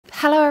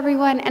Hello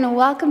everyone and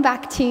welcome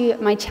back to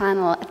my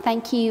channel.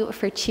 Thank you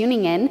for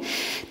tuning in.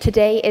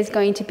 Today is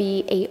going to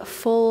be a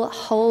full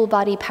whole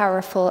body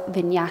powerful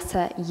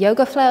vinyasa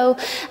yoga flow,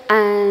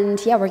 and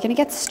yeah, we're going to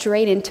get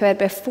straight into it.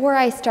 Before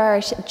I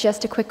start,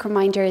 just a quick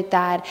reminder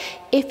that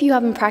if you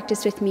haven't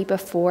practiced with me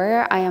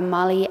before, I am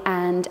Molly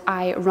and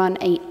I run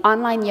an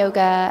online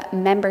yoga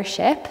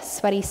membership,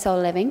 Sweaty Soul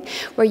Living,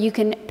 where you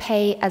can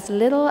pay as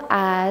little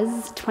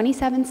as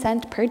 27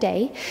 cents per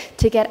day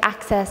to get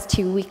access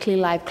to weekly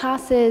live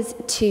classes,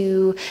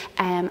 to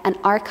an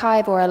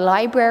archive or a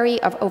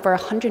library of over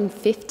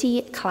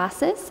 150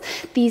 classes.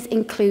 These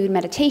include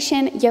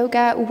meditation,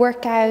 yoga,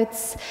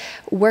 workouts,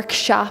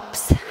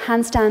 workshops,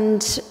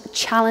 handstand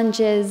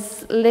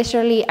challenges,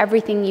 literally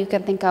everything you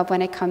can think of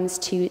when it comes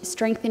to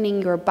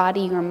strengthening your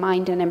body, your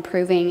mind, and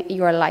improving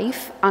your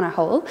life on a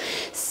whole.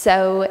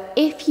 So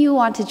if you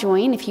want to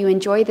join, if you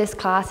enjoy this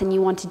class and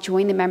you want to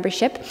join the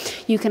membership,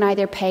 you can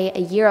either pay a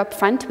year up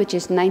front, which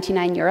is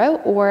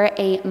 €99, or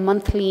a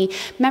monthly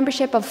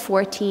membership of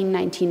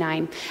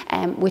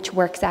 $14.99, which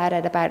works out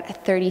at about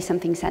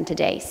 30-something cents a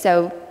day.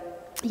 So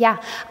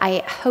yeah,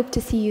 I hope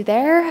to see you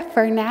there.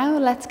 For now,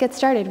 let's get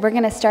started. We're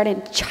going to start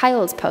in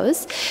child's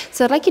pose.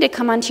 So I'd like you to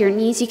come onto your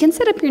knees. You can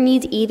set up your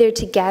knees either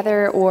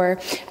together or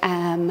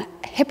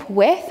hip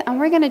width, and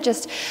we're going to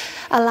just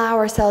allow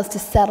ourselves to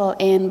settle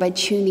in by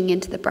tuning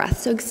into the breath.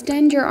 So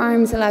extend your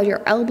arms, allow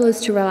your elbows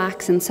to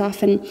relax and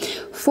soften,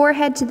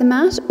 forehead to the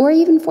mat or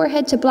even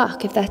forehead to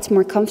block if that's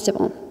more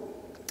comfortable.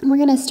 And we're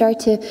going to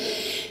start to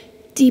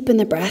deepen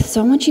the breath.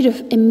 So I want you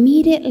to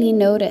immediately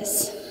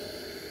notice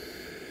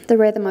the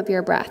rhythm of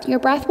your breath. Your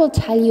breath will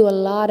tell you a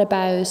lot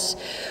about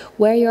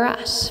where you're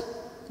at,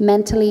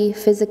 mentally,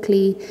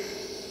 physically.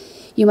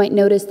 You might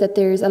notice that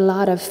there's a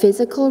lot of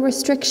physical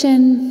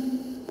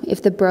restriction.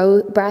 If the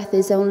breath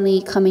is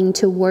only coming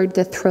toward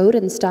the throat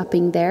and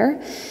stopping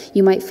there,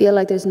 you might feel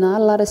like there's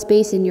not a lot of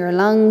space in your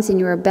lungs, in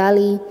your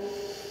belly.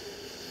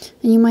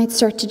 And you might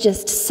start to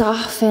just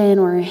soften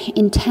or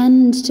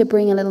intend to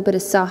bring a little bit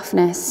of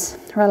softness.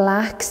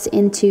 Relax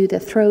into the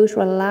throat,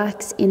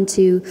 relax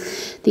into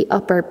the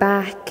upper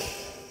back,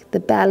 the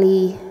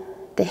belly,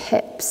 the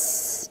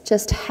hips,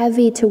 just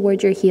heavy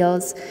toward your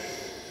heels.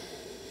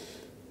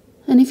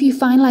 And if you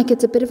find like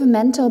it's a bit of a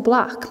mental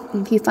block,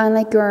 if you find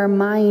like your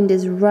mind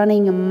is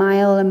running a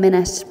mile a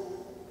minute,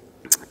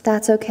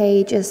 that's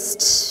okay.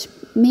 Just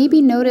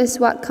maybe notice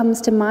what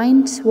comes to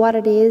mind, what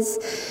it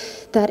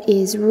is that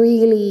is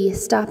really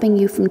stopping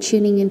you from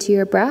tuning into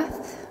your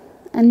breath.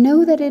 And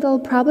know that it'll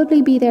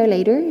probably be there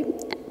later,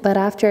 but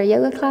after a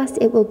yoga class,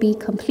 it will be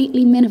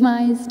completely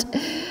minimized.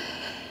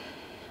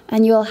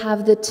 And you'll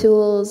have the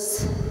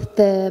tools,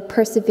 the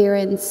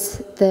perseverance,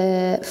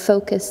 the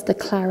focus, the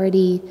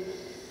clarity,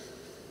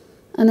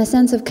 and a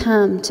sense of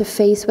calm to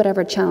face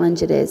whatever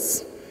challenge it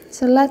is.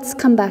 So let's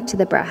come back to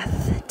the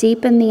breath.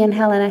 Deepen the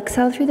inhale and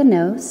exhale through the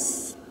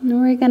nose.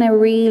 And we're going to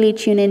really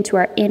tune into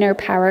our inner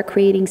power,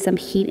 creating some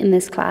heat in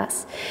this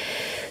class.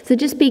 So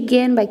just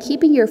begin by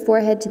keeping your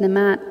forehead to the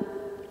mat.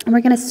 And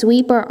we're going to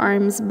sweep our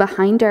arms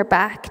behind our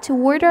back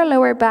toward our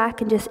lower back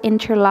and just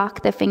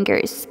interlock the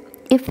fingers.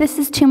 If this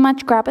is too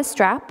much, grab a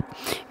strap.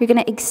 You're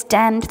going to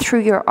extend through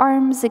your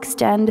arms,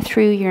 extend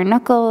through your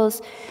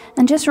knuckles,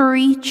 and just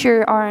reach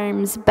your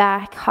arms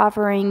back,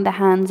 hovering the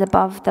hands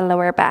above the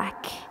lower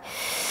back.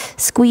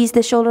 Squeeze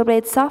the shoulder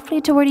blades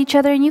softly toward each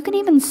other, and you can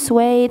even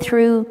sway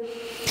through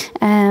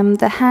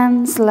the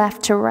hands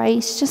left to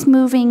right, just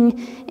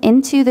moving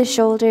into the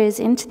shoulders,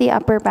 into the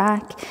upper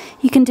back.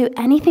 You can do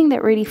anything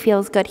that really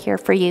feels good here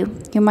for you.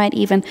 You might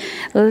even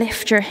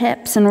lift your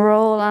hips and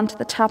roll onto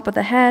the top of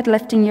the head,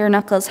 lifting your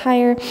knuckles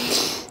higher,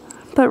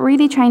 but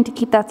really trying to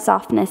keep that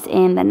softness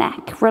in the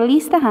neck.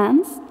 Release the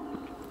hands.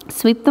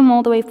 Sweep them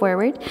all the way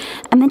forward,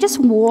 and then just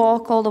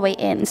walk all the way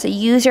in. So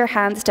use your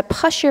hands to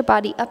push your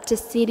body up to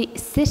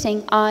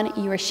sitting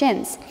on your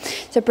shins.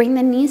 So bring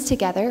the knees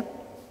together.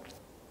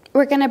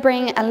 We're going to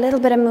bring a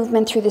little bit of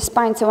movement through the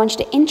spine. So I want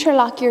you to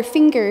interlock your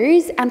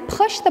fingers and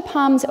push the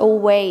palms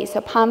away. So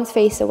palms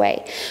face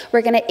away.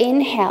 We're going to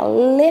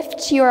inhale,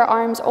 lift your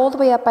arms all the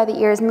way up by the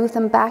ears, move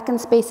them back in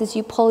space as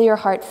you pull your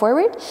heart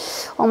forward,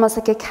 almost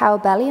like a cow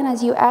belly. And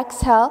as you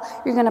exhale,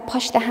 you're going to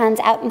push the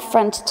hands out in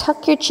front,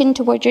 tuck your chin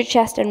towards your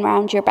chest and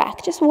round your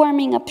back, just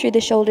warming up through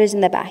the shoulders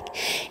and the back.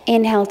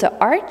 Inhale to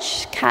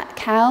arch,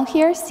 cat-cow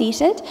here,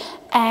 seated.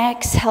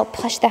 Exhale,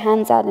 push the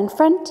hands out in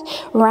front,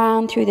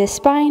 round through the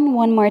spine.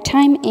 One more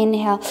time.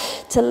 Inhale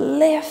to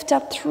lift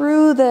up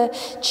through the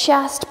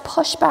chest,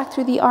 push back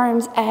through the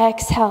arms.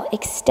 Exhale,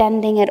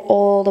 extending it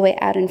all the way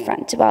out in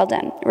front. Well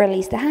done.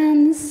 Release the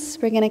hands.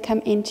 We're going to come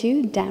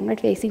into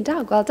downward facing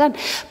dog. Well done.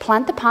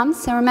 Plant the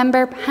palms. So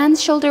remember,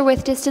 hands shoulder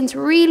width distance.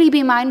 Really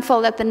be mindful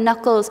that the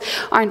knuckles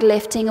aren't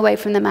lifting away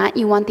from the mat.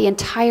 You want the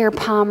entire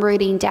palm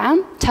rooting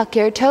down. Tuck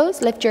your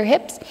toes, lift your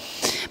hips.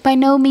 By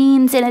no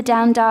means in a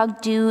down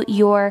dog do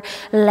your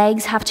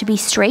legs have to be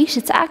straight.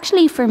 It's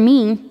actually, for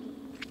me,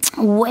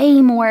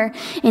 way more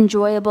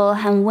enjoyable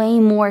and way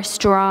more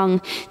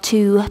strong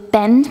to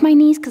bend my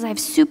knees because I have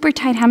super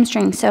tight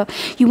hamstrings. So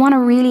you want to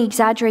really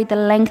exaggerate the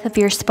length of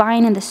your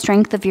spine and the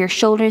strength of your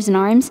shoulders and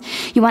arms.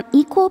 You want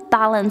equal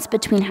balance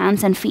between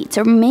hands and feet.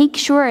 So make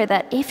sure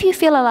that if you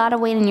feel a lot of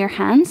weight in your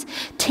hands,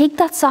 take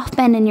that soft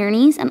bend in your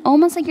knees, and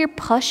almost like you're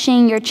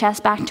pushing your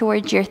chest back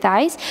towards your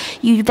thighs,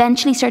 you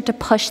eventually start to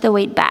push the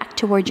weight back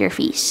towards your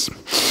feet.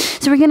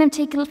 So we're going to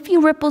take a few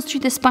ripples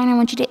through the spine. I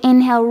want you to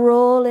inhale,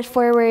 roll it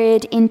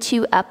forward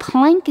into a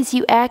plank. As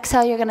you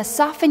exhale, you're going to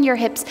soften your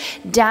hips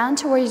down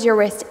towards your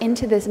wrist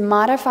into this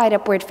modified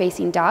upward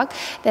facing dog.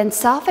 Then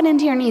soften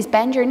into your knees,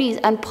 bend your knees,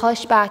 and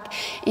push back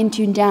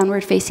into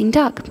downward facing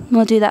dog.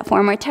 We'll do that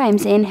 4 more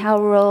times.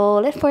 Inhale,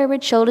 roll it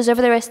forward, shoulders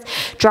over the wrist.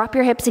 Drop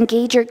your hips,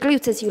 engage your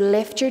glutes as you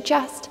lift your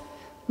chest.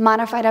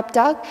 Modified up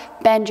dog,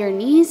 bend your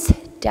knees,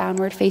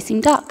 downward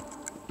facing dog.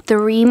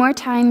 3 more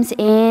times.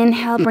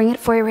 Inhale, bring it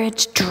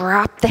forward,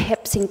 drop the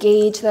hips,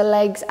 engage the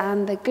legs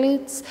and the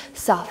glutes,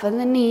 soften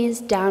the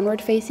knees,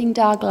 downward facing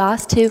dog.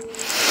 Last 2.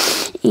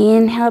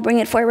 Inhale, bring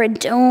it forward,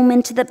 dome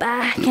into the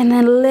back, and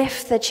then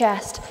lift the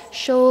chest,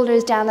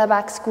 shoulders down the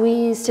back,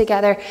 squeeze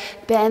together,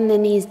 bend the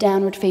knees,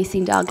 downward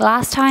facing dog.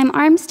 Last time.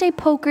 Arms stay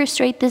poker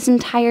straight this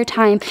entire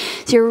time,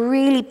 so you're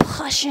really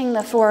pushing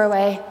the floor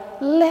away.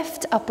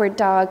 Lift, upward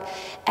dog,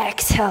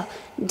 exhale,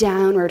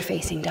 downward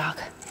facing dog.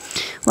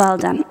 Well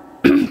done.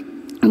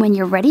 When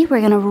you're ready, we're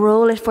going to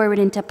roll it forward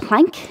into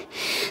plank.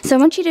 So I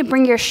want you to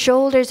bring your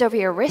shoulders over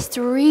your wrists,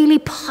 really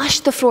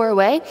push the floor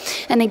away,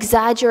 and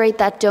exaggerate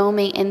that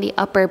doming in the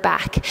upper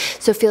back.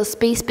 So feel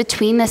space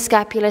between the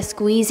scapula,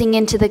 squeezing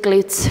into the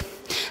glutes.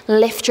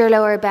 Lift your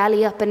lower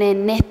belly up and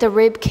in, knit the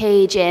rib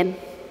cage in.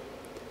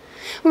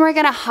 And we're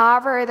going to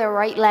hover the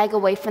right leg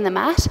away from the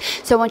mat.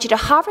 So I want you to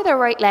hover the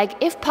right leg.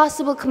 If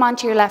possible, come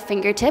onto your left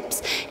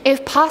fingertips.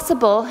 If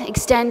possible,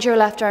 extend your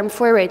left arm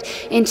forward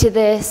into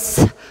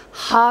this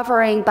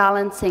hovering,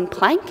 balancing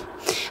plank.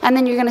 And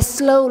then you're going to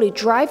slowly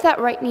drive that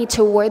right knee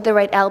toward the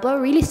right elbow,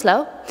 really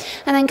slow.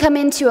 And then come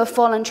into a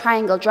fallen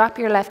triangle. Drop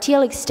your left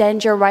heel,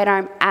 extend your right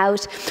arm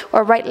out,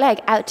 or right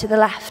leg out to the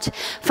left.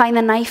 Find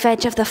the knife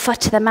edge of the foot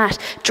to the mat.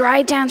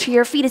 Drive down through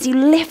your feet as you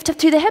lift up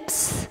through the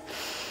hips.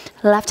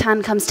 Left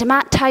hand comes to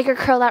mat, tiger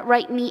curl that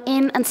right knee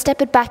in and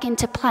step it back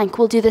into plank.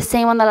 We'll do the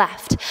same on the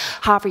left.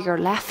 Hover your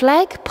left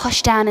leg,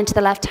 push down into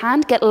the left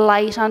hand, get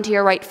light onto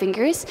your right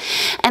fingers,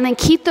 and then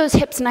keep those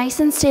hips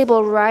nice and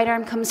stable. Right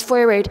arm comes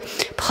forward,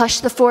 push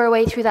the floor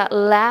away through that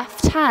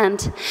left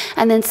hand,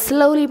 and then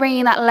slowly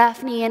bringing that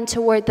left knee in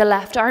toward the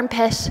left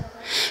armpit.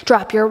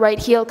 Drop your right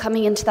heel,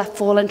 coming into that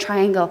fallen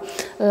triangle.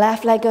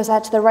 Left leg goes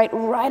out to the right,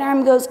 right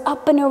arm goes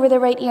up and over the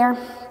right ear.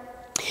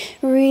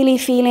 Really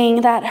feeling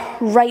that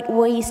right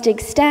waist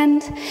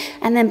extend,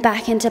 and then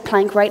back into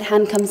plank. Right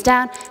hand comes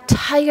down,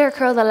 tiger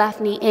curl the left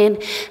knee in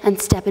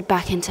and step it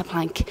back into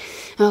plank.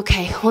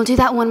 Okay, we'll do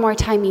that 1 more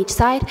time each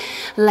side.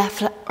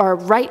 Left or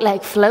right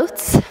leg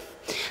floats,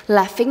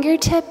 left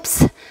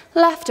fingertips,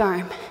 left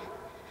arm.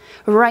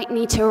 Right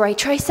knee to right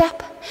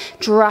tricep,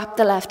 drop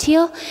the left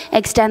heel,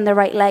 extend the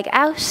right leg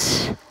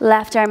out,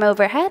 left arm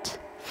overhead,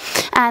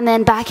 and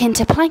then back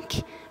into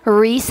plank.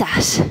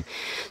 Reset.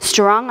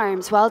 Strong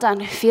arms, well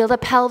done. Feel the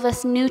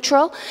pelvis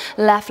neutral.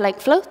 Left leg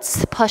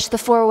floats. Push the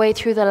floor away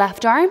through the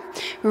left arm.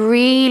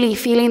 Really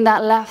feeling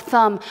that left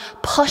thumb.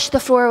 Push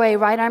the floor away.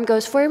 Right arm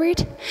goes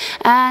forward.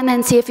 And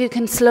then see if you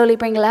can slowly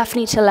bring left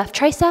knee to left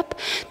tricep.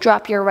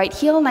 Drop your right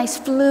heel. Nice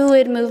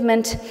fluid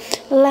movement.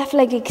 Left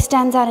leg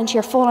extends out into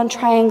your fallen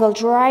triangle.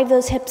 Drive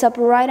those hips up.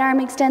 Right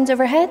arm extends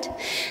overhead.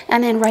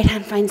 And then right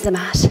hand finds the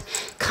mat.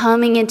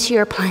 Coming into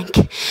your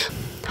plank.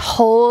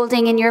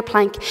 Holding in your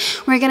plank.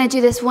 We're going to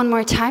do this 1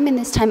 more time, and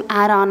this time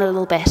add on a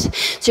little bit.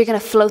 So you're going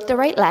to float the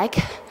right leg,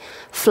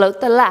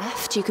 float the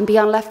left. You can be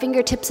on left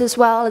fingertips as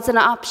well as an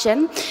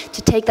option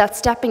to take that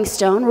stepping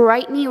stone.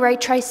 Right knee,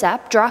 right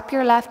tricep, drop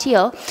your left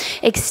heel,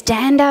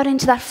 extend out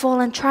into that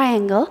fallen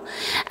triangle,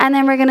 and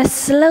then we're going to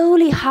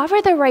slowly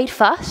hover the right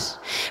foot,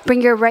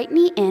 bring your right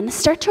knee in,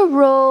 start to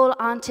roll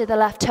onto the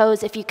left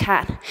toes if you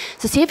can.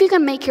 So see if you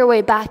can make your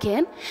way back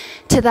in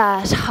to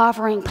that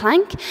hovering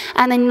plank,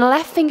 and then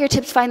left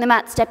fingertips find the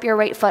mat, step your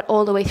right foot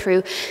all the way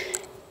through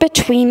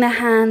between the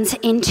hands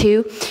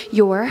into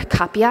your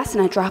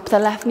Kapyasana. Drop the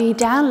left knee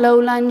down, low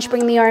lunge,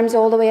 bring the arms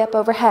all the way up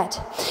overhead.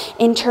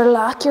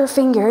 Interlock your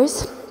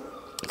fingers,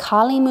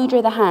 Kali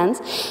Mudra the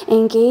hands,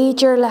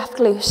 engage your left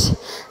glute.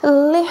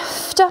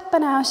 Lift up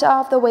and out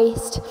of the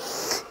waist.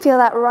 Feel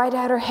that right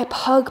outer hip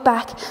hug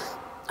back.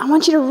 I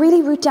want you to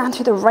really root down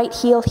through the right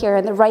heel here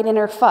and the right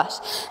inner foot.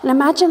 And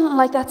imagine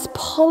like that's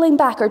pulling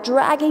back or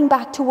dragging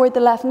back toward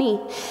the left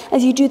knee.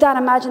 As you do that,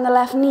 imagine the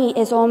left knee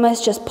is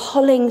almost just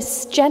pulling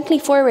gently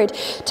forward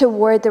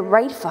toward the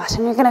right foot.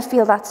 And you're going to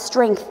feel that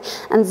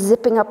strength and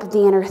zipping up of the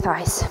inner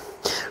thighs.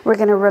 We're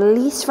going to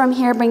release from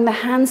here, bring the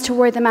hands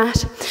toward the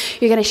mat.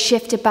 You're going to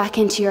shift it back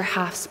into your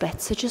half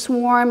split. So just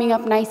warming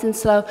up nice and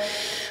slow.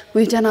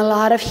 We've done a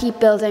lot of heat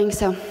building,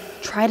 so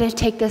try to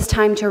take this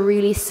time to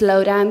really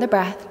slow down the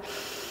breath.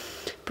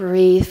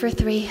 Breathe for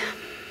 3.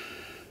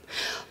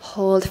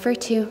 Hold for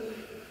 2.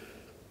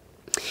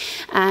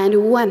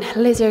 And 1,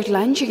 lizard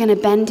lunge. You're going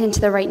to bend into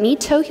the right knee,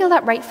 toe heel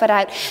that right foot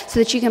out so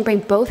that you can bring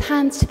both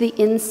hands to the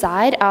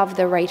inside of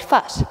the right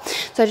foot.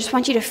 So I just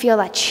want you to feel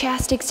that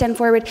chest extend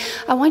forward.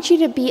 I want you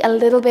to be a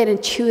little bit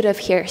intuitive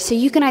here. So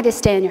you can either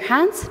stay on your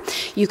hands,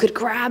 you could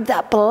grab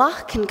that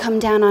block and come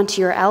down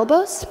onto your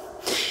elbows.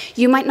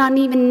 You might not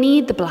even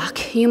need the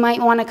block. You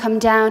might want to come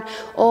down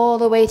all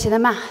the way to the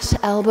mat.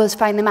 Elbows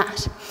find the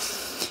mat.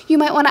 You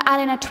might want to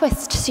add in a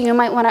twist. So you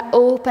might want to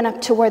open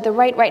up toward the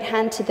right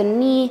hand to the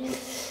knee.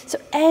 So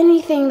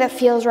anything that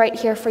feels right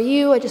here for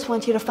you, I just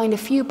want you to find a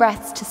few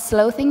breaths to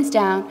slow things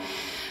down.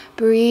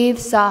 Breathe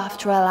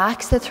soft,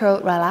 relax the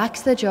throat,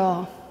 relax the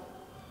jaw.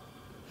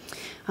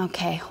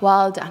 Okay,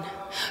 well done.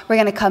 We're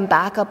going to come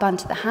back up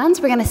onto the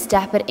hands. We're going to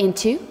step it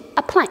into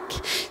a plank.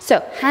 So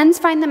hands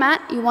find the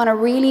mat. You want to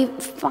really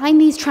find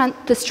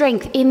the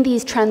strength in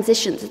these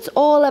transitions. It's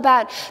all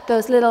about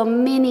those little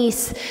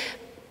mini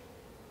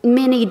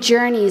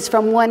journeys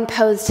from one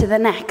pose to the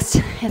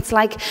next. It's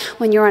like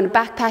when you're on a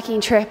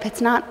backpacking trip,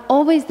 it's not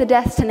always the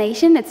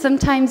destination, it's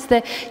sometimes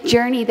the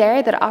journey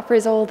there that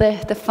offers all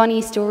the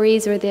funny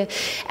stories or the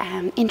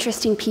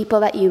interesting people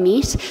that you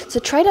meet. So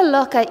try to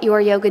look at your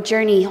yoga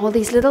journey, all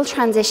these little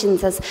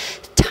transitions as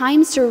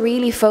times to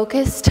really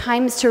focus,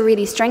 times to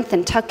really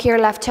strengthen. Tuck your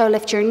left toe,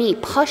 lift your knee,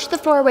 push the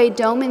floor weight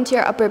dome into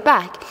your upper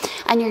back,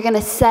 and you're going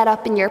to set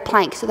up in your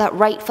plank so that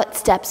right foot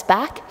steps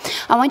back.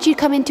 I want you to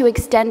come into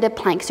extended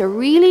plank. So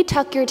really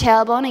tuck your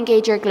tailbone,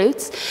 engage your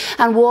glutes,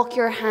 and walk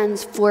your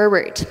hands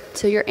forward.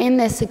 So you're in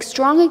this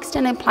strong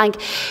extended plank.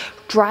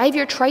 Drive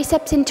your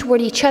triceps in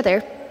toward each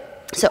other.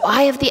 So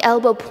eye of the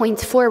elbow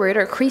points forward,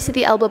 or crease of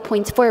the elbow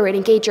points forward.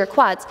 Engage your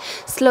quads.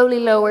 Slowly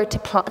lower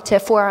to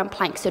forearm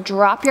plank. So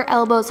drop your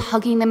elbows,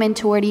 hugging them in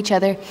toward each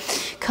other.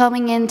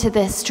 Coming into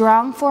this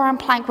strong forearm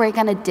plank, we're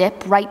going to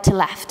dip right to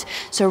left.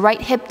 So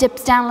right hip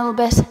dips down a little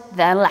bit,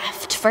 then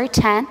left. For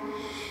 10,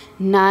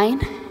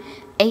 9,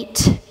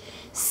 8,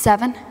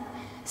 7,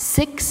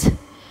 6,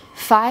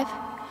 5,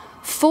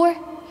 4,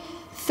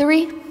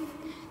 3,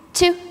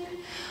 2,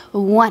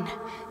 1.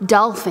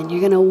 Dolphin.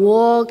 You're going to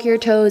walk your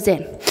toes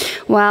in.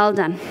 Well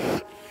done.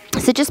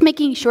 So just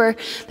making sure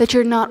that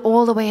you're not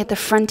all the way at the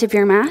front of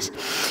your mat,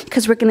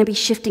 because we're going to be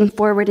shifting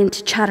forward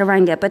into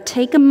chaturanga. But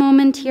take a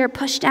moment here,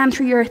 push down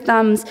through your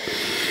thumbs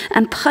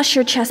and push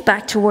your chest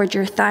back towards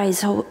your thighs,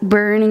 so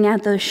burning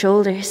out those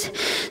shoulders.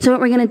 So what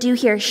we're going to do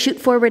here is shoot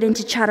forward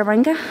into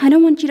chaturanga. I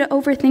don't want you to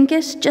overthink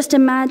it. Just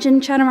imagine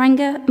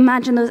chaturanga.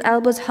 Imagine those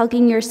elbows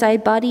hugging your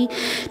side body,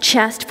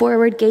 chest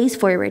forward, gaze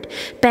forward.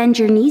 Bend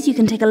your knees. You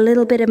can take a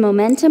little bit of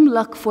momentum,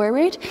 look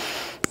forward,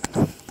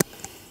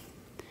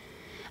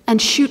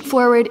 and shoot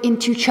forward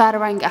into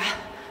chaturanga.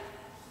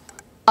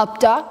 Up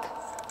dog,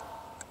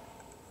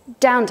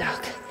 down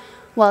dog.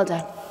 Well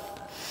done.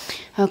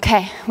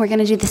 Okay, we're going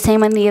to do the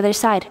same on the other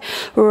side.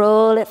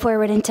 Roll it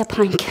forward into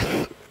plank.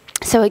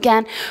 So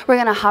again, we're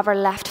going to hover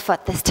left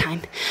foot this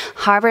time.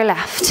 Hover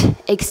left,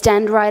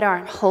 extend right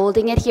arm,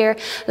 holding it here.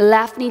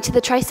 Left knee to the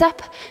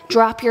tricep,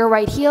 drop your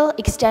right heel,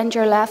 extend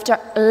your left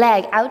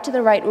leg out to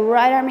the right.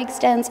 Right arm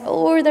extends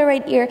over the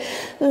right ear.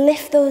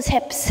 Lift those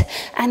hips,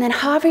 and then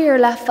hover your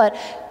left foot.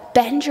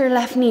 Bend your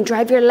left knee,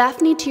 drive your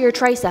left knee to your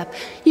tricep.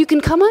 You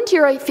can come onto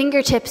your right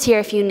fingertips here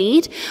if you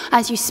need,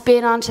 as you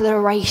spin onto the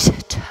right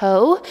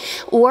toe,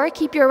 or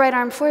keep your right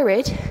arm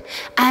forward,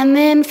 and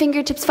then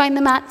fingertips find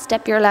the mat,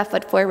 step your left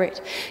foot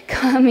forward.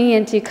 Coming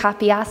into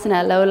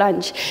Kapyasana, low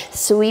lunge.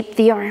 Sweep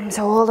the arms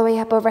all the way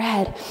up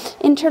overhead.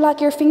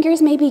 Interlock your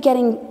fingers, maybe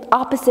getting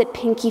opposite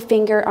pinky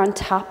finger on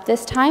top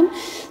this time.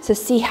 So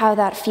see how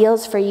that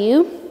feels for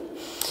you.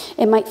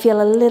 It might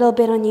feel a little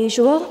bit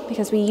unusual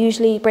because we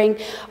usually bring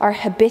our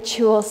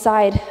habitual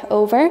side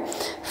over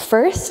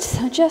first.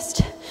 So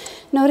just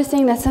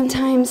noticing that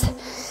sometimes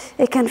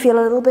it can feel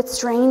a little bit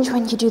strange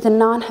when you do the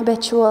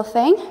non-habitual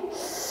thing,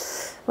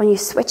 when you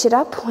switch it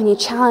up, when you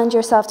challenge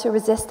yourself to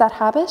resist that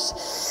habit.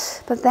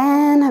 But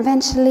then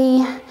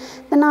eventually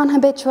the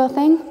non-habitual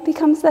thing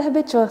becomes the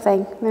habitual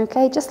thing,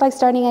 okay? Just like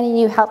starting any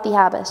new healthy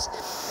habit.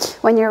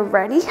 When you're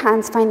ready,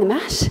 hands find the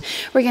mat.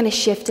 We're going to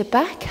shift it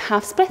back,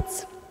 half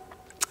splits.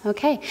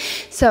 Okay,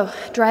 so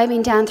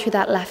driving down through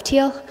that left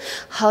heel,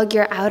 hug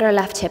your outer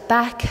left hip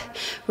back,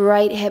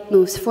 right hip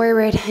moves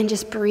forward, and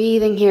just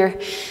breathing here.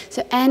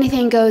 So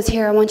anything goes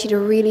here. I want you to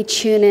really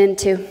tune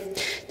into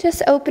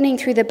just opening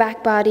through the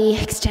back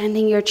body,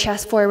 extending your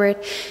chest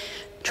forward.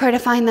 Try to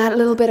find that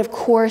little bit of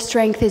core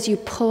strength as you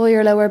pull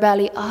your lower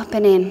belly up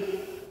and in.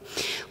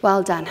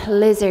 Well done.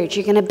 Lizard,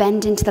 you're going to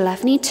bend into the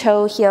left knee,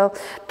 toe heel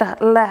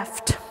that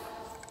left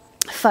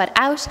foot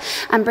out,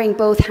 and bring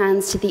both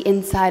hands to the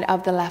inside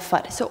of the left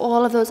foot. So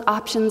all of those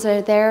options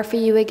are there for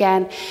you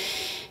again.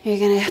 You're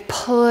going to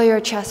pull your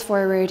chest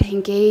forward,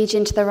 engage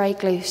into the right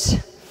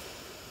glute.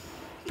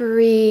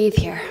 Breathe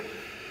here.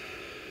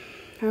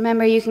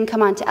 Remember, you can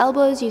come onto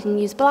elbows, you can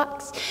use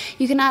blocks,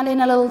 you can add in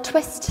a little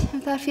twist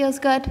if that feels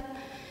good.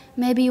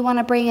 Maybe you want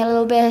to bring a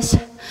little bit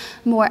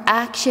more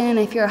action.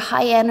 If you're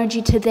high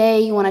energy today,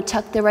 you want to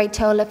tuck the right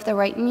toe, lift the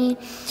right knee.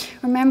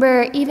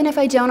 Remember, even if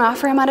I don't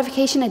offer a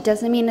modification, it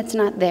doesn't mean it's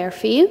not there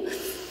for you.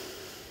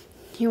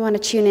 You want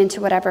to tune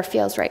into whatever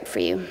feels right for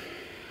you.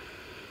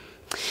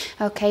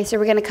 Okay, so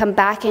we're going to come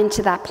back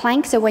into that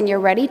plank. So when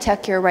you're ready,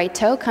 tuck your right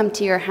toe, come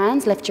to your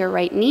hands, lift your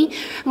right knee.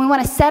 And we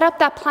want to set up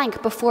that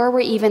plank before we're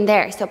even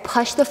there. So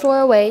push the floor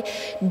away,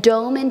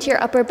 dome into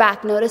your upper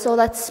back. Notice all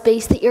that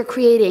space that you're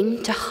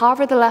creating to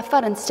hover the left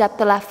foot and step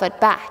the left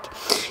foot back.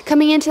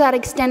 Coming into that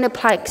extended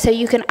plank, so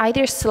you can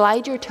either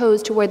slide your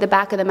toes toward the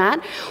back of the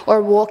mat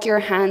or walk your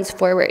hands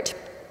forward.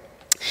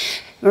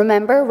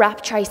 Remember,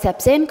 wrap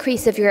triceps in,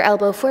 crease of your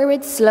elbow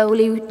forward,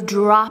 slowly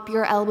drop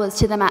your elbows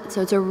to the mat. So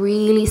it's a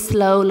really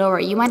slow lower.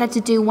 You might have to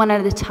do one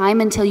at a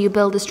time until you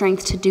build the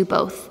strength to do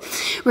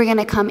both. We're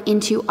gonna come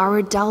into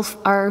our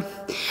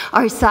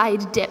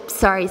side dip,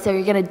 So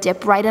you're gonna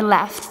dip right and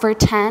left for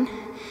 10,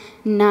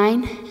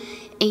 9,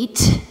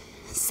 8,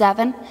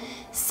 7,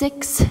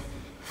 6,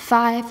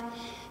 5,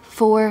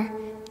 4,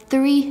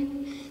 3,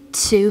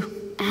 2,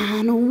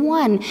 and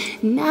 1.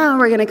 Now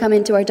we're going to come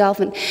into our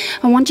dolphin.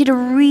 I want you to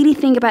really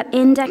think about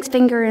index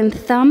finger and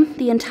thumb,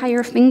 the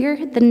entire finger,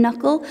 the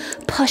knuckle,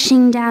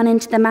 pushing down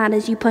into the mat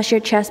as you push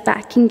your chest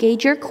back.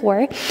 Engage your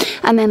core,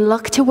 and then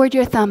look toward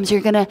your thumbs.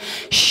 You're going to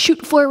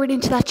shoot forward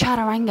into that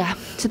chaturanga.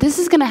 So this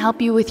is going to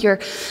help you with your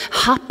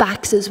hop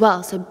backs as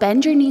well. So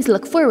bend your knees,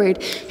 look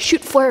forward,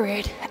 shoot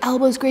forward,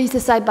 elbows graze the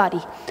side body.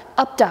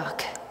 Up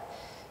dog,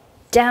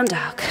 down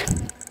dog.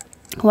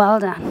 Well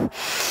done.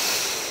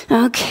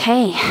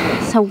 Okay,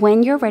 so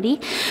when you're ready,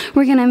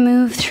 we're gonna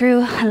move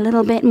through a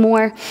little bit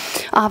more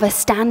of a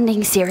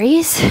standing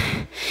series.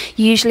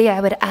 Usually I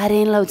would add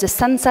in loads of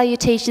sun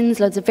salutations,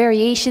 loads of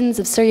variations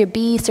of Surya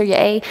B, Surya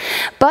A,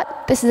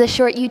 but this is a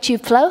short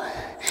YouTube flow.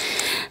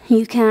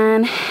 You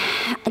can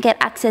get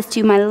access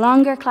to my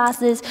longer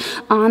classes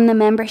on the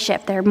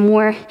membership. They're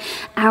more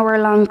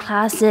hour-long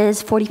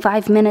classes,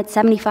 45 minutes,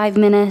 75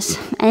 minutes,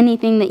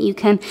 anything that you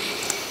can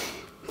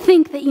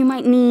think that you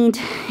might need,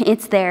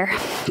 it's there.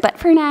 But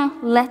for now,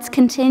 let's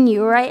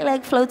continue. Right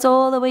leg floats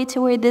all the way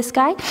toward the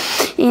sky.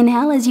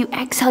 Inhale. As you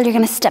exhale, you're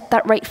going to step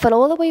that right foot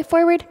all the way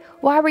forward.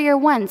 Warrior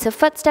one. So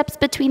footsteps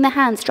between the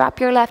hands.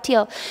 Drop your left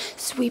heel.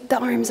 Sweep the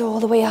arms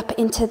all the way up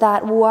into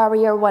that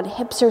warrior one.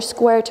 Hips are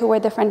square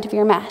toward the front of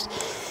your mat.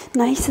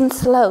 Nice and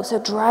slow. So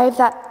drive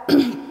that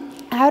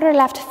outer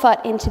left foot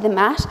into the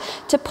mat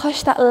to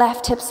push that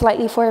left hip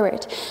slightly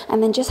forward.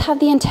 And then just have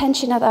the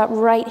intention of that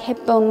right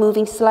hip bone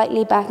moving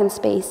slightly back in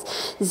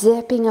space,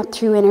 zipping up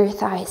through inner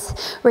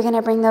thighs. We're going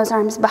to bring those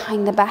arms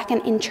behind the back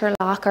and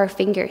interlock our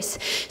fingers.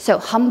 So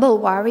humble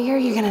warrior,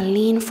 you're going to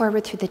lean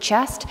forward through the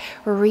chest,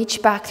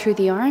 reach back through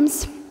the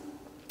arms,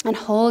 and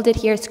hold it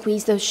here.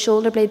 Squeeze those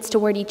shoulder blades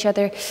toward each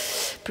other.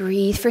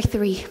 Breathe for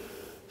 3.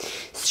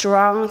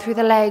 Strong through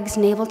the legs,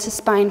 navel to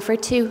spine for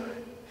 2.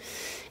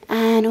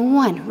 And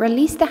 1.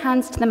 Release the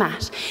hands to the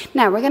mat.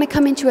 Now we're going to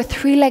come into a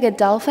 3-legged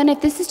dolphin. If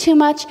this is too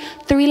much,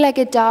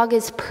 3-legged dog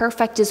is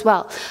perfect as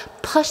well.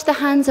 Push the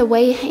hands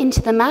away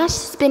into the mat,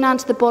 spin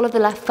onto the ball of the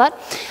left foot.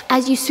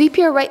 As you sweep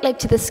your right leg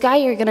to the sky,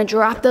 you're going to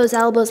drop those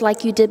elbows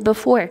like you did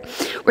before.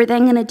 We're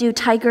then going to do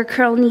tiger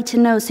curl, knee to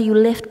nose. So you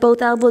lift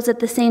both elbows at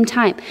the same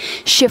time.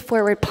 Shift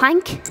forward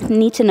plank,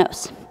 knee to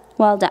nose.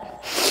 Well done.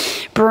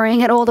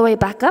 Bring it all the way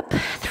back up.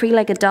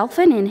 3-legged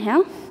dolphin.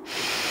 Inhale.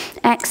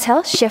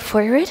 Exhale, shift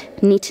forward,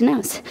 knee to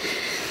nose.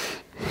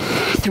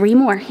 3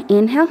 more.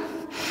 Inhale.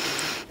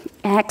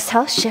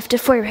 Exhale, shift it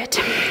forward.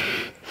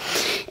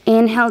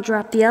 Inhale,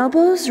 drop the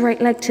elbows,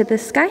 right leg to the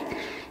sky.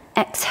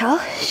 Exhale,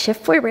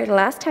 shift forward.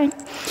 Last time.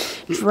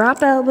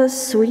 Drop elbows,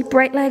 sweep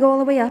right leg all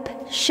the way up.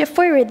 Shift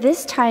forward.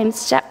 This time,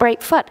 step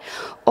right foot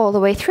all the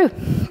way through.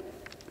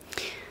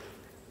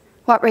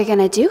 What we're going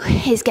to do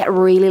is get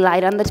really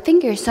light on the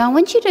fingers. So I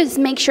want you to just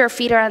make sure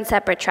feet are on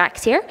separate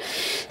tracks here.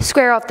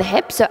 Square off the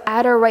hip, so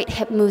outer right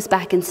hip moves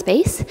back in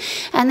space.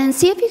 And then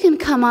see if you can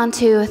come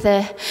onto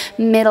the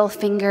middle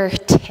finger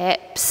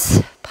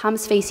tips.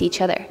 Palms face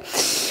each other.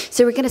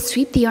 So we're going to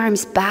sweep the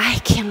arms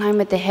back in line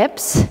with the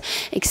hips.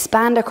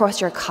 Expand across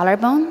your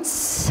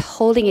collarbones.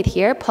 Holding it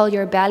here, pull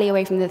your belly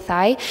away from the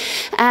thigh.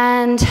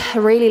 And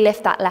really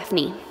lift that left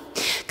knee.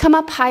 Come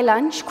up, high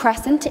lunge,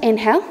 crescent,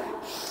 inhale.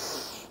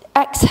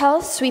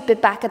 Exhale, sweep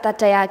it back at that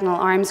diagonal.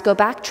 Arms go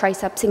back,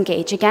 triceps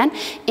engage again.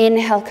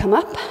 Inhale, come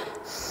up.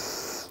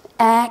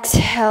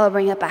 Exhale,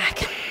 bring it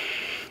back.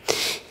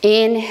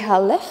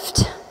 Inhale,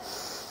 lift.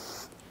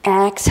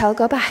 Exhale,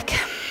 go back.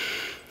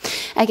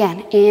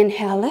 Again,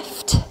 inhale,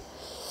 lift.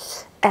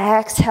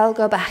 Exhale,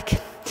 go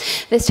back.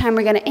 This time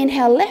we're going to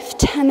inhale,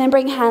 lift, and then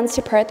bring hands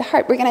to prayer at the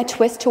heart. We're going to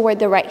twist toward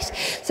the right.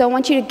 So I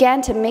want you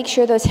again to make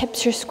sure those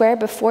hips are square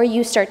before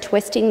you start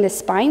twisting the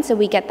spine so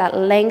we get that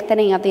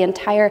lengthening of the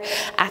entire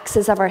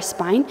axis of our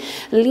spine.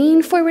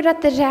 Lean forward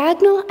at the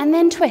diagonal and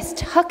then twist.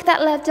 Hook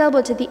that left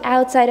elbow to the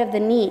outside of the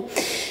knee.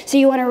 So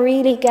you want to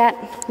really get,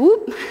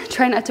 whoop,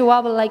 try not to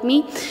wobble like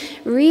me,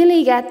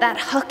 really get that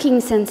hooking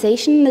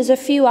sensation. There's a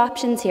few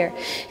options here.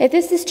 If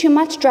this is too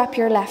much, drop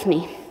your left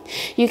knee.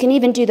 You can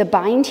even do the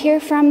bind here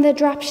from the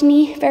dropped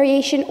knee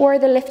variation or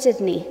the lifted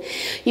knee.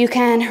 You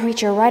can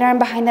reach your right arm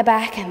behind the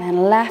back and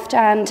then left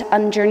hand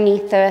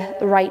underneath the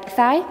right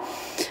thigh.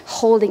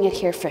 Holding it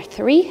here for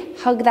 3.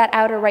 Hug that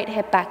outer right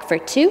hip back for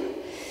 2.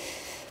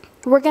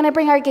 We're going to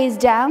bring our gaze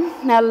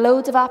down. Now,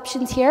 loads of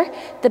options here.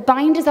 The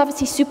bind is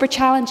obviously super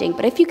challenging,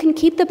 but if you can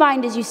keep the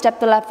bind as you step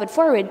the left foot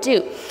forward,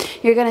 do.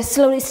 You're going to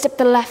slowly step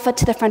the left foot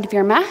to the front of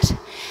your mat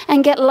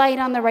and get light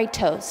on the right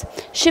toes.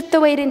 Shift the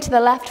weight into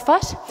the left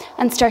foot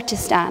and start to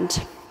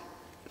stand.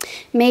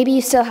 Maybe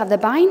you still have the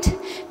bind,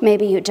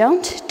 maybe you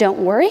don't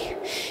worry.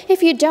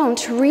 If you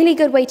don't, a really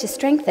good way to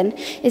strengthen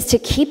is to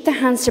keep the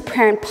hands to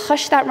prayer and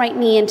push that right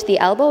knee into the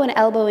elbow and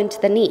elbow into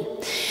the knee.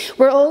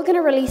 We're all going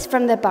to release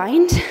from the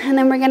bind, and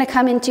then we're going to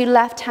come into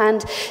left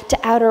hand to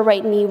outer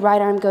right knee,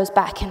 right arm goes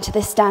back into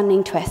the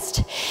standing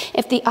twist.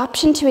 If the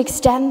option to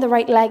extend the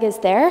right leg is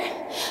there,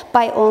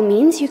 by all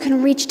means, you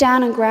can reach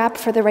down and grab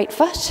for the right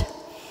foot.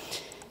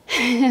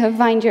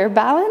 Find your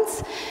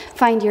balance,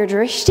 find your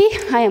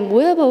drishti. I am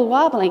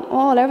wobbling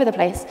all over the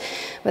place,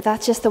 but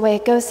that's just the way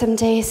it goes some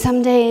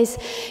days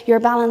your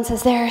balance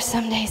is there,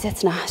 some days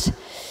it's not.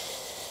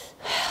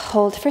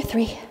 Hold for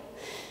 3,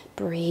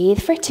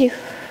 breathe for 2.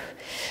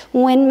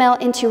 Windmill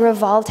into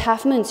revolved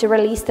half moon, so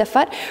release the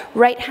foot,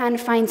 right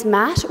hand finds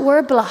mat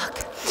or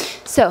block.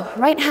 So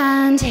right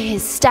hand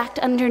is stacked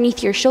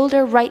underneath your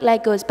shoulder, right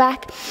leg goes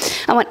back.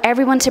 I want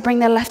everyone to bring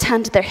their left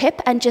hand to their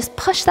hip and just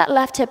push that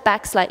left hip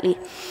back slightly.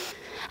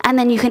 And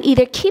then you can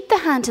either keep the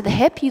hand to the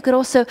hip, you could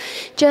also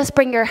just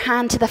bring your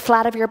hand to the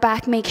flat of your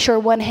back, make sure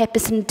one hip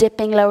isn't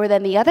dipping lower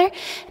than the other.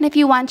 And if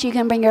you want, you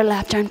can bring your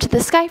left arm to the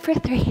sky for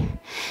 3.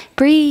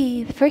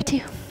 Breathe for 2.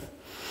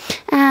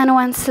 And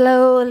 1,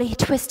 slowly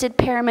twisted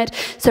pyramid.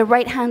 So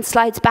right hand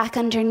slides back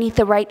underneath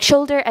the right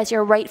shoulder as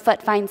your right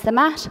foot finds the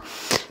mat.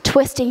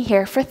 Twisting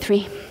here for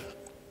 3.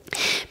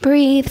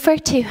 Breathe for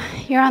 2.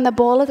 You're on the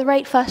ball of the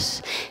right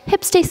foot.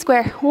 Hips stay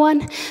square.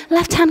 1.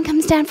 Left hand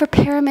comes down for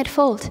pyramid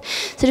fold.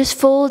 So just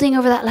folding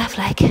over that left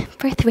leg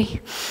for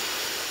 3.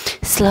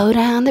 Slow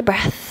down the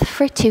breath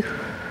for 2.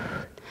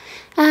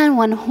 And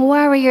 1.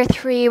 Warrior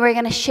 3. We're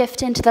going to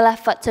shift into the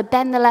left foot. So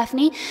bend the left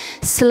knee.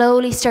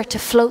 Slowly start to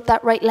float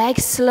that right leg.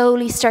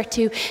 Slowly start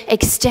to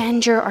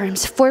extend your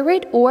arms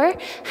forward or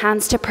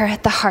hands to prayer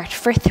at the heart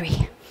for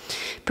 3.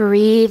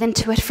 Breathe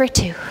into it for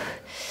 2.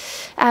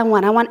 And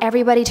 1. I want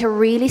everybody to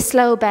really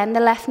slow bend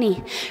the left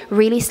knee.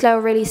 Really slow,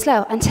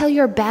 until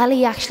your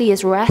belly actually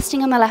is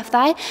resting on the left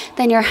thigh.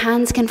 Then your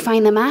hands can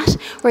find the mat.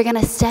 We're going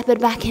to step it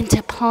back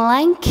into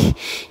plank.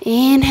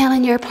 Inhale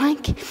in your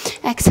plank.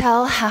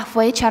 Exhale,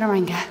 halfway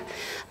chaturanga.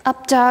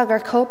 Up dog or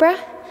cobra.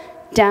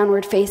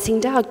 Downward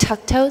facing dog.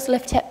 Tuck toes,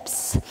 lift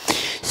hips.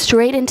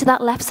 Straight into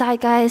that left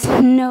side, guys.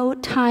 No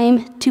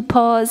time to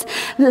pause.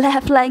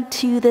 Left leg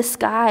to the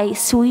sky.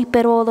 Sweep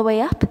it all the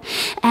way up.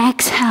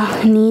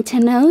 Exhale, knee to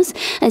nose.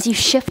 As you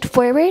shift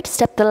forward,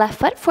 step the left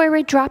foot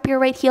forward. Drop your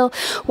right heel.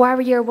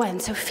 Warrior 1.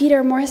 So feet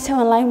are more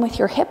so in line with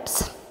your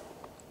hips.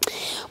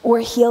 Or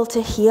heel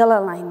to heel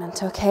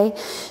alignment, okay?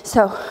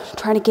 So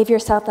trying to give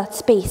yourself that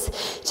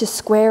space to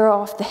square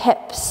off the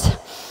hips.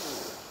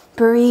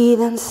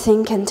 Breathe and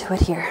sink into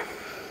it here.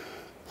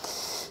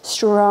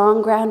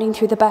 Strong grounding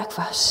through the back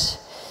foot.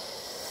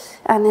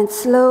 And then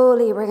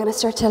slowly we're going to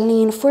start to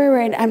lean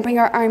forward and bring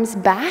our arms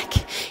back.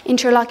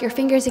 Interlock your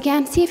fingers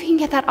again. See if you can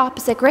get that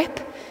opposite grip.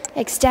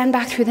 Extend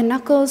back through the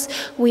knuckles.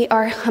 We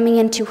are coming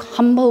into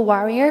humble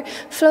warrior,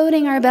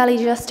 floating our belly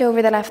just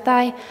over the left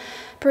thigh.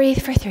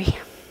 Breathe for 3.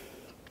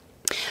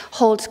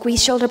 Hold,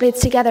 squeeze shoulder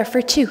blades together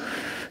for 2.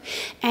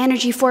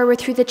 Energy forward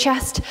through the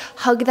chest.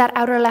 Hug that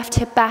outer left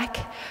hip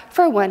back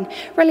for 1.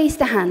 Release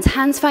the hands.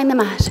 Hands find the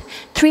mat.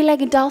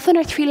 3-legged dolphin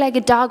or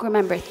 3-legged dog,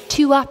 remember.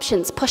 2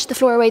 options. Push the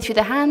floor away through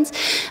the hands.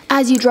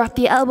 As you drop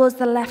the elbows,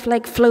 the left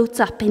leg floats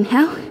up.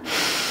 Inhale.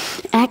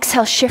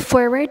 Exhale, shift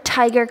forward.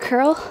 Tiger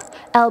curl.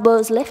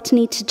 Elbows lift,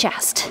 knee to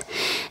chest.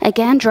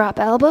 Again, drop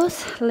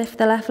elbows. Lift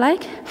the left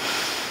leg.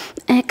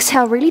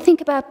 Exhale, really think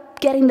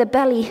about getting the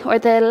belly or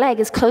the leg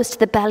as close to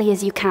the belly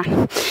as you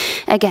can.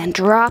 Again,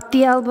 drop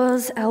the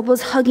elbows,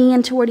 elbows hugging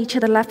in toward each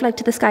other, left leg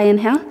to the sky,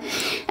 inhale.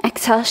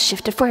 Exhale,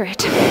 shift it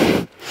forward.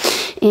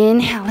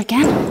 Inhale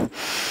again.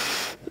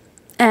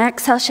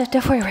 Exhale, shift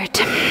it forward.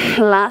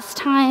 Last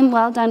time,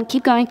 well done,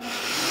 keep going.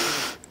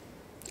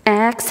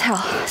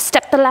 Exhale,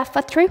 step the left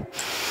foot through.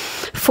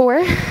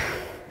 4.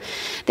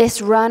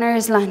 This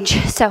runner's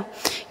lunge. So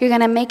you're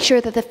gonna make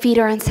sure that the feet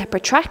are on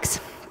separate tracks.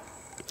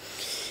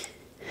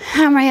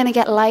 And we're going to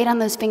get light on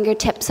those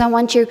fingertips. I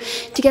want you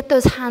to get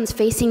those hands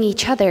facing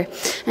each other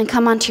and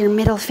come onto your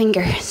middle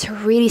finger. So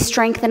really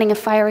strengthening and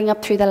firing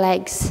up through the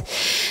legs.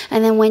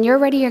 And then when you're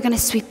ready, you're going to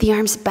sweep the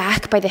arms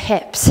back by the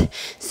hips.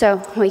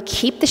 So we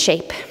keep the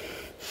shape.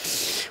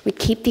 We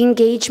keep the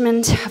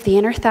engagement of the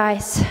inner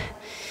thighs.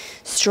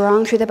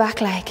 Strong through the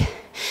back leg.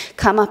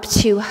 Come up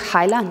to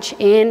high lunge.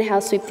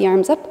 Inhale, sweep the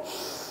arms up.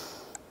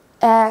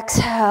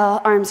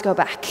 Exhale, arms go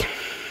back.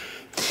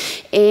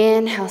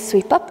 Inhale,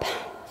 sweep up.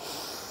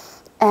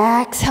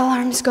 Exhale,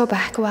 arms go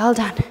back. Well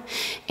done.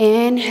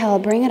 Inhale,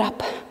 bring it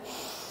up.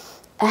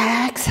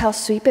 Exhale,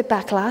 sweep it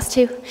back. Last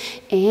 2.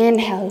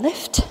 Inhale,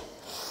 lift.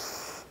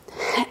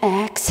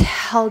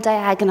 Exhale,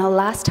 diagonal.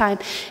 Last time.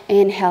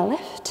 Inhale,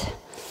 lift.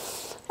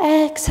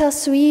 Exhale,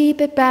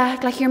 sweep it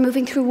back like you're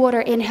moving through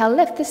water. Inhale,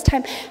 lift. This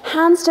time,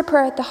 hands to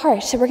prayer at the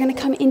heart. So we're going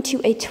to come into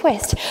a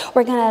twist.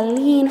 We're going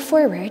to lean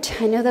forward.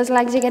 I know those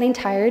legs are getting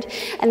tired.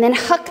 And then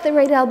huck the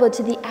right elbow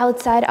to the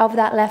outside of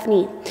that left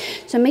knee.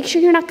 So make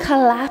sure you're not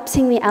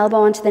collapsing the elbow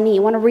onto the knee.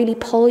 You want to really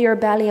pull your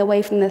belly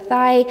away from the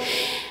thigh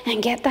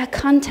and get that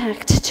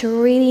contact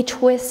to really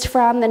twist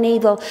from the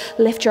navel.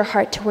 Lift your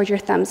heart toward your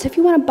thumb. So if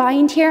you want to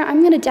bind here, I'm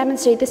going to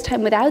demonstrate this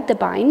time without the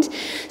bind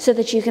so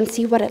that you can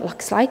see what it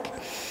looks like.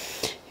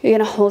 You're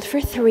going to hold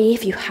for 3.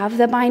 If you have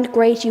the bind,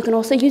 great. You can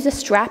also use a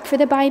strap for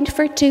the bind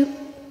for 2.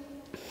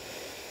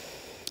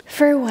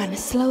 For 1,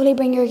 slowly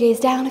bring your gaze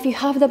down. If you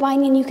have the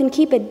bind and you can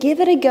keep it, give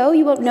it a go.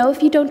 You won't know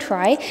if you don't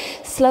try.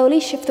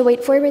 Slowly shift the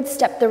weight forward,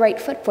 step the right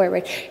foot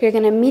forward. You're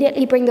going to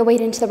immediately bring the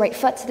weight into the right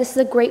foot. So this is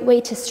a great way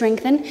to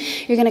strengthen.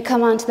 You're going to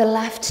come onto the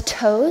left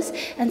toes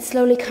and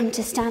slowly come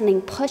to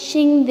standing,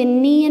 pushing the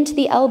knee into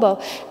the elbow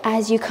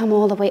as you come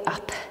all the way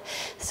up.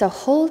 So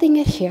holding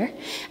it here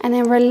and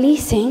then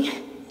releasing.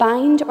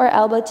 Bind or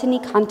elbow to knee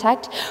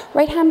contact.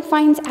 Right hand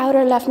finds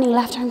outer left knee,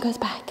 left arm goes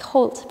back.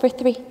 Hold for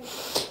 3.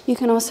 You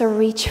can also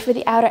reach for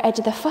the outer edge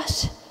of the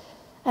foot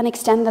and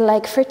extend the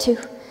leg for 2.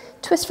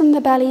 Twist from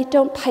the belly,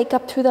 don't pike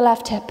up through the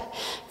left hip.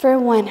 For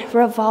 1,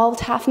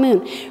 revolved half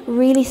moon.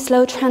 Really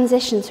slow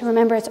transitions.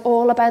 Remember, it's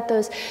all about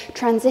those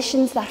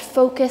transitions, that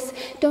focus.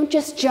 Don't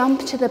just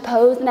jump to the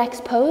pose,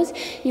 next pose.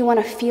 You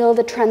want to feel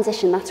the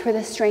transition. That's where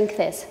the strength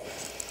is.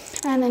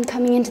 And then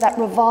coming into that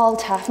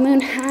revolved half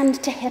moon,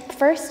 hand to hip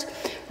first.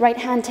 Right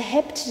hand to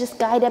hip to just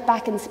guide it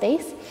back in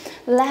space.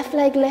 Left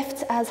leg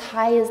lifts as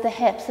high as the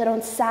hip, so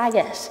don't sag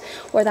it,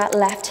 or that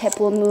left hip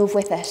will move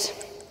with it.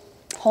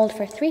 Hold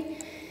for 3.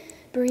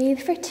 Breathe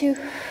for 2.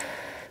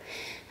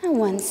 And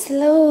 1.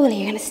 Slowly,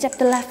 you're going to step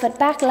the left foot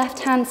back. Left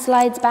hand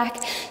slides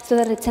back so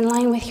that it's in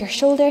line with your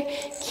shoulder.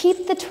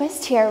 Keep the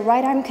twist here.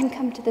 Right arm can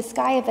come to the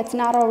sky if it's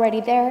not already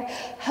there.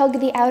 Hug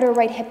the outer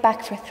right hip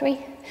back for 3.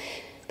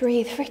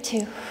 Breathe for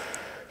 2.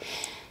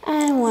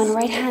 And 1,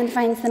 right hand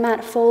finds the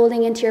mat,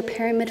 folding into your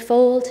pyramid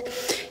fold.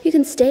 You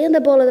can stay in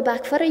the ball of the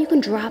back foot or you can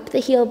drop the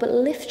heel, but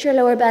lift your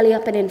lower belly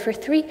up and in for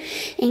 3.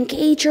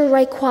 Engage your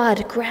right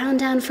quad, ground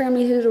down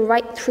firmly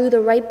through the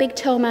right big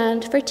toe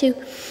mound for 2.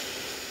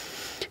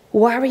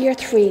 Warrior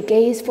 3,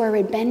 gaze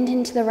forward, bend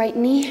into the right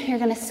knee. You're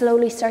going to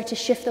slowly start to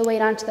shift the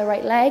weight onto the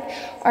right leg.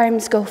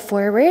 Arms go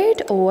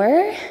forward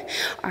or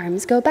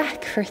arms go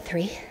back for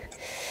 3.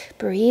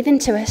 Breathe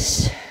into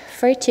it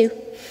for 2.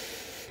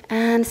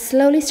 And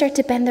slowly start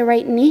to bend the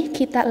right knee.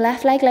 Keep that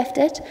left leg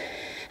lifted.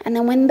 And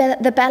then when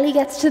the belly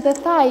gets to the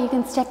thigh, you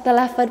can step the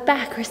left foot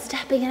back. We're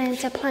stepping it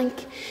into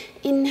plank.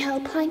 Inhale,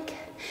 plank.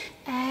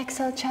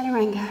 Exhale,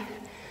 chaturanga.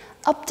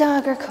 Up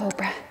dog or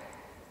cobra.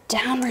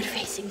 Downward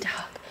facing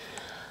dog.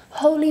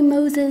 Holy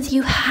Moses,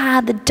 you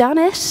had done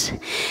it.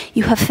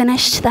 You have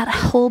finished that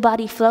whole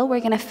body flow. We're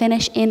going to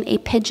finish in a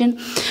pigeon.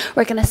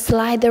 We're going to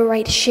slide the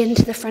right shin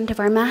to the front of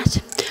our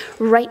mat.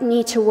 Right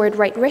knee toward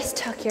right wrist.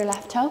 Tuck your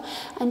left toe.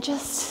 And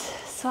just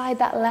slide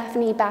that left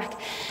knee back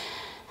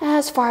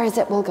as far as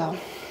it will go.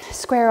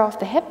 Square off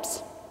the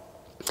hips.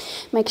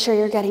 Make sure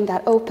you're getting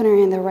that opener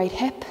in the right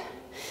hip.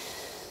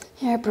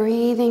 You're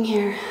breathing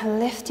here,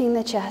 lifting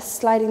the chest,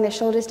 sliding the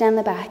shoulders down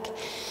the back.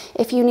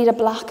 If you need a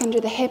block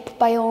under the hip,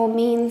 by all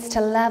means,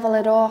 to level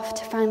it off,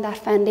 to find that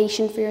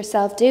foundation for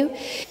yourself, do.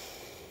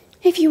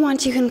 If you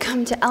want, you can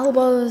come to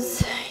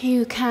elbows.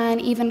 You can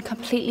even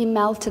completely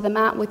melt to the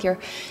mat with your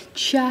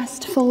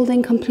chest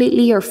folding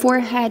completely, your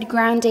forehead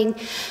grounding,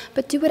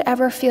 but do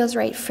whatever feels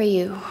right for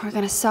you. We're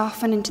going to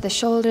soften into the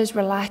shoulders,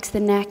 relax the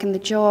neck and the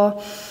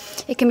jaw.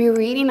 It can be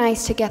really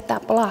nice to get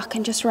that block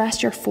and just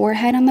rest your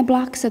forehead on the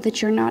block so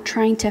that you're not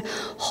trying to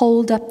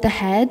hold up the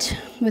head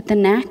with the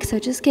neck. So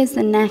it just gives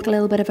the neck a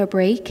little bit of a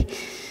break.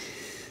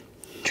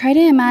 Try to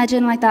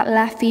imagine like that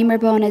left femur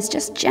bone is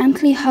just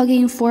gently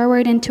hugging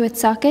forward into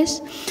its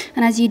socket.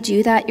 And as you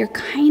do that, you're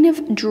kind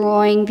of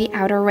drawing the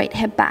outer right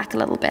hip back a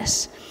little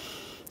bit.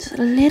 So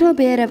a little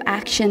bit of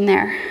action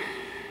there.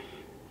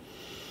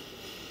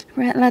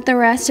 Let the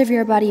rest of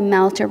your body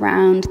melt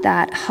around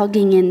that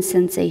hugging in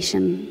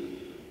sensation.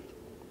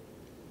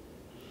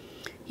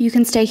 You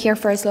can stay here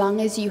for as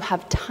long as you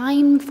have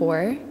time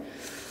for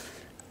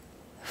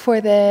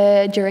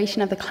the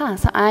duration of the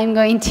class. I'm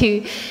going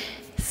to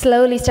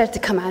slowly start to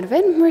come out of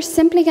it. We're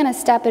simply going to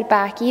step it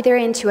back either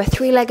into a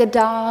 3-legged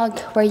dog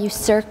where you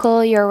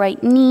circle your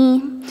right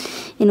knee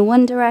in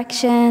one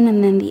direction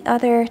and then the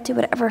other. Do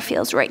whatever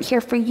feels right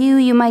here for you.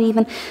 You might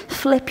even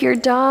flip your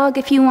dog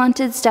if you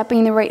wanted,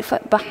 stepping the right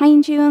foot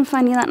behind you and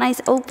finding that nice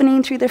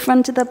opening through the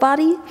front of the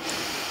body.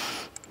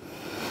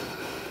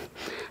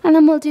 And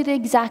then we'll do the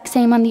exact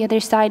same on the other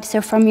side.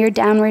 So from your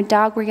downward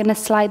dog, we're going to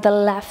slide the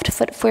left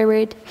foot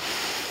forward.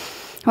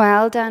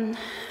 Well done.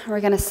 We're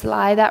going to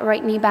slide that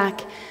right knee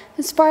back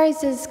as far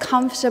as is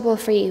comfortable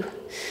for you.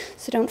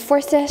 So don't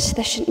force it.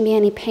 There shouldn't be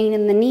any pain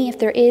in the knee. If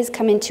there is,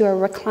 come into a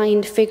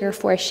reclined figure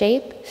 4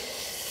 shape.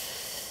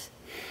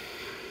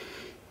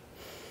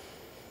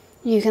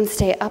 You can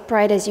stay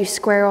upright as you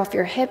square off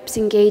your hips,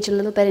 engage a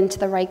little bit into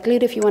the right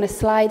glute. If you want to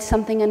slide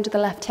something under the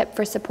left hip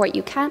for support,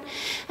 you can.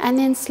 And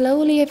then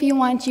slowly, if you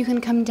want, you can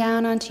come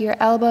down onto your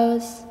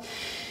elbows.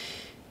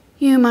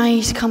 You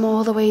might come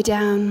all the way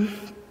down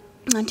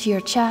onto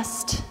your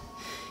chest.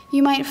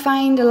 You might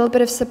find a little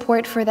bit of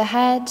support for the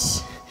head.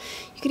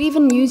 You could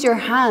even use your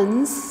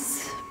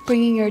hands,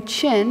 bringing your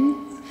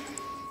chin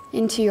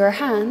into your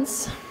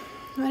hands,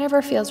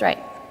 whatever feels right.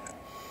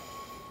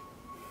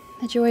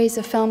 The joys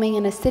of filming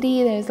in a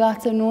city, there's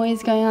lots of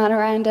noise going on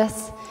around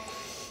us.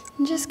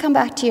 And just come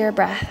back to your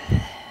breath.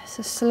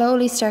 So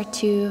slowly start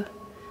to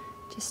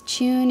just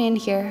tune in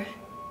here.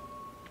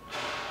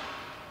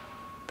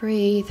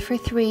 Breathe for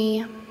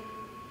 3.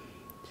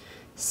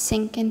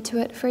 Sink into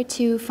it for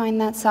 2. Find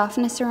that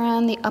softness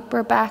around the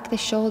upper back, the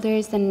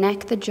shoulders, the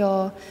neck, the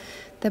jaw,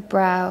 the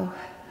brow.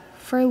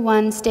 For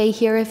 1, stay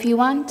here if you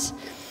want.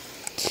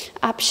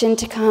 Option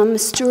to come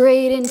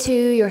straight into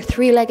your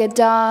 3-legged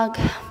dog.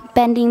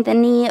 Bending the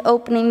knee,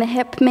 opening the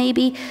hip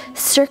maybe,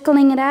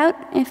 circling it out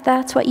if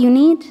that's what you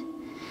need.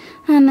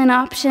 And then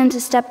option to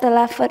step the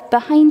left foot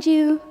behind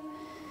you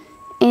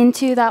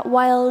into that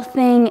wild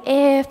thing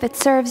if it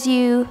serves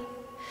you.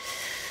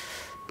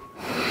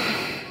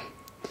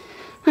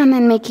 And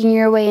then making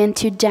your way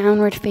into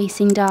downward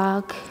facing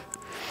dog.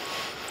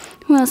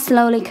 We'll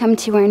slowly come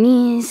to our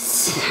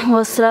knees.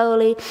 We'll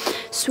slowly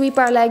sweep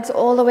our legs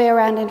all the way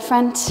around in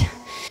front.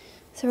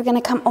 So we're going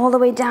to come all the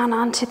way down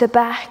onto the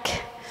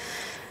back.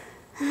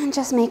 And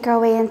just make our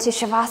way into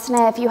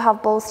Shavasana. If you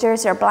have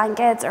bolsters or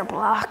blankets or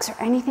blocks or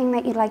anything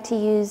that you'd like to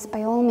use,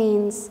 by all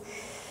means.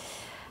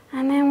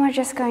 And then we're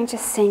just going to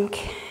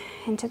sink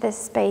into this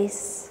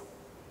space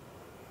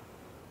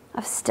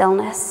of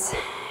stillness.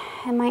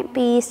 It might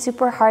be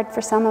super hard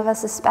for some of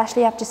us,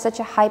 especially after such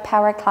a high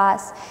power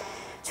class,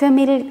 to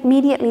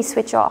immediately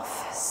switch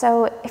off.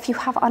 So if you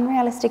have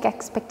unrealistic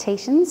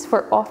expectations,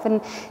 we're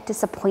often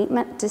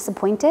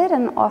disappointed,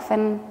 and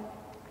often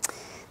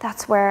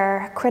that's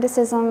where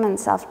criticism and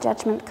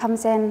self-judgment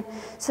comes in.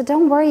 So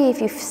don't worry if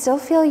you still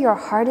feel your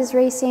heart is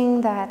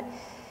racing, that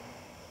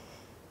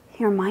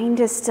your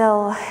mind is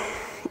still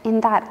in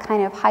that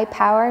kind of high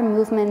power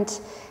movement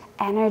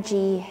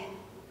energy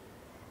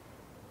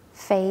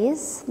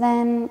phase,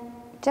 then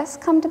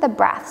just come to the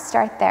breath,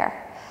 start there.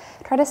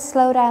 Try to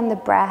slow down the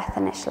breath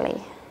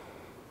initially.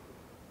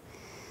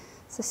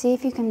 So see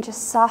if you can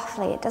just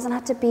softly, it doesn't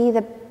have to be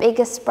the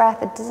biggest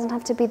breath, it doesn't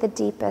have to be the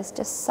deepest,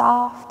 just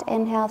soft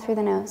inhale through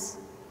the nose.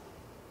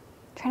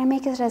 Try to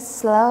make it as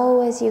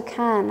slow as you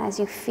can, as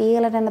you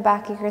feel it in the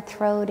back of your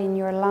throat, in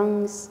your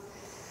lungs,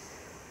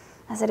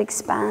 as it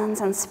expands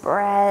and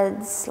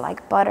spreads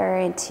like butter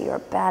into your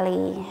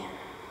belly.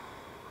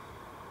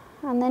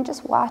 And then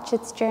just watch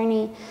its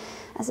journey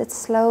as it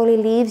slowly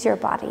leaves your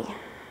body.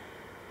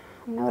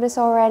 Notice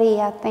already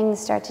how things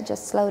start to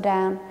just slow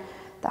down,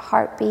 the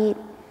heartbeat,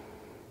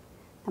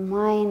 the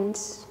mind.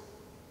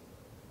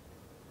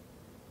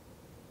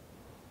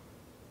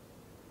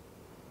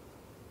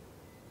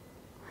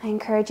 I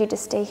encourage you to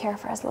stay here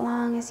for as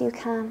long as you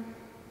can.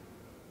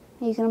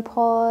 You can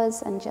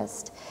pause and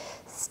just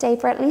stay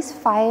for at least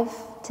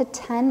 5 to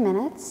 10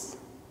 minutes,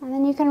 and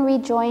then you can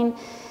rejoin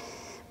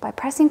by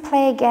pressing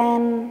play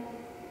again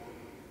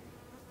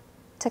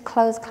to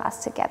close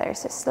class together.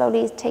 So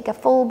slowly take a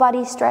full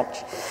body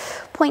stretch,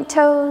 point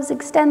toes,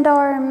 extend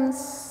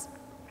arms,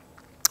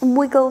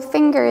 wiggle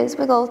fingers,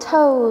 wiggle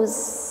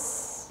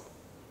toes,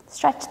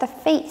 stretch the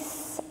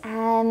face,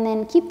 and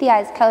then keep the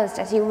eyes closed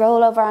as you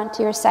roll over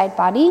onto your side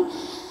body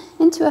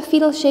into a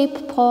fetal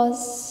shape.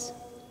 Pause.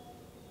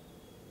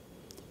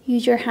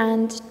 Use your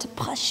hand to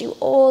push you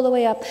all the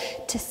way up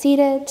to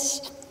seated.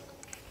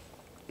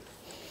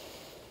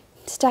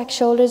 Stack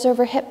shoulders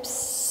over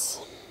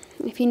hips.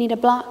 If you need a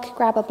block,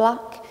 grab a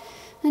block,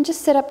 and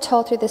just sit up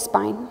tall through the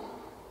spine.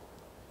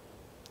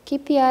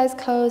 Keep the eyes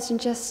closed and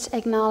just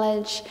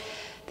acknowledge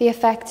the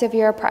effect of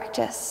your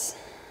practice.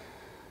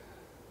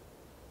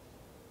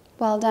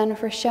 Well done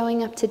for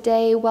showing up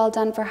today. Well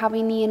done for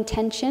having the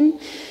intention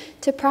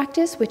to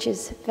practice, which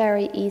is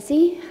very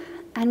easy,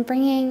 and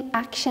bringing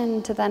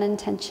action to that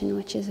intention,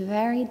 which is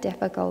very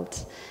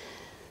difficult.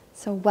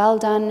 So well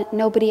done.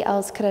 Nobody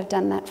else could have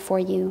done that for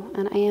you,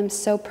 and I am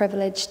so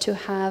privileged to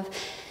have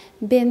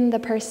been the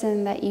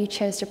person that you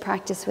chose to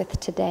practice with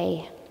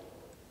today.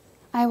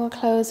 I will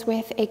close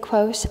with a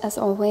quote, as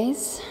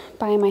always,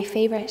 by my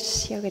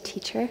favorite yoga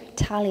teacher,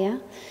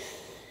 Talia.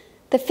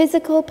 The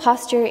physical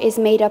posture is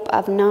made up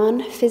of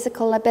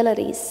non-physical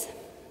abilities: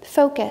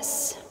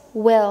 focus,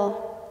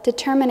 will,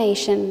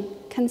 determination,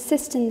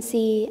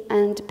 consistency,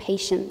 and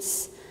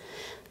patience.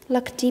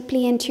 Look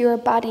deeply into your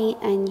body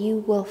and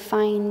you will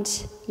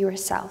find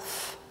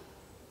yourself.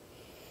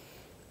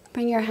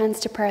 Bring your hands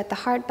to prayer at the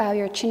heart, bow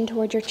your chin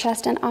toward your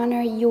chest, and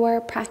honor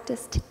your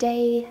practice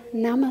today.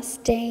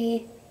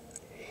 Namaste.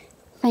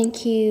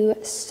 Thank you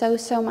so,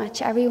 so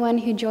much, everyone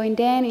who joined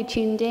in, who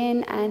tuned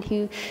in, and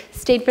who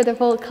stayed for the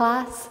full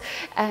class,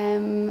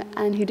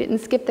 and who didn't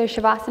skip their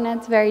Shavasana.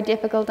 It's very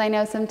difficult, I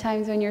know,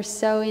 sometimes when you're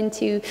so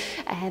into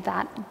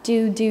that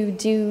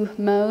do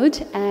mode.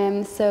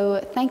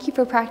 So thank you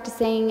for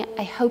practicing.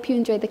 I hope you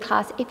enjoyed the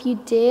class. If you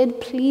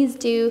did, please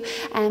do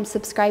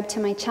subscribe to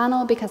my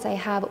channel, because I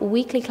have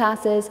weekly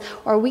classes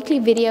or weekly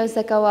videos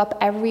that go up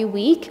every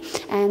week,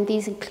 and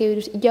these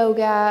include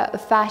yoga,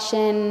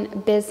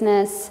 fashion,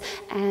 business,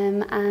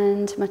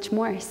 and much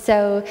more.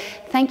 So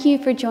thank you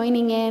for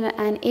joining in,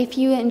 and if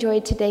you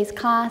enjoyed today's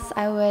class,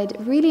 I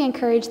would really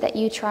encourage that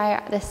you try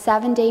the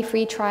 7-day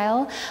free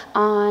trial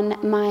on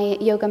my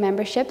yoga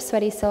membership,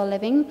 Sweaty Soul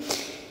Living.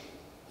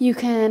 You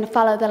can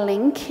follow the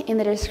link in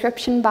the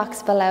description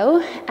box below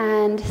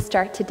and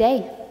start today.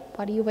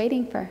 What are you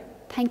waiting for?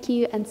 Thank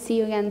you, and see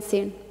you again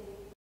soon.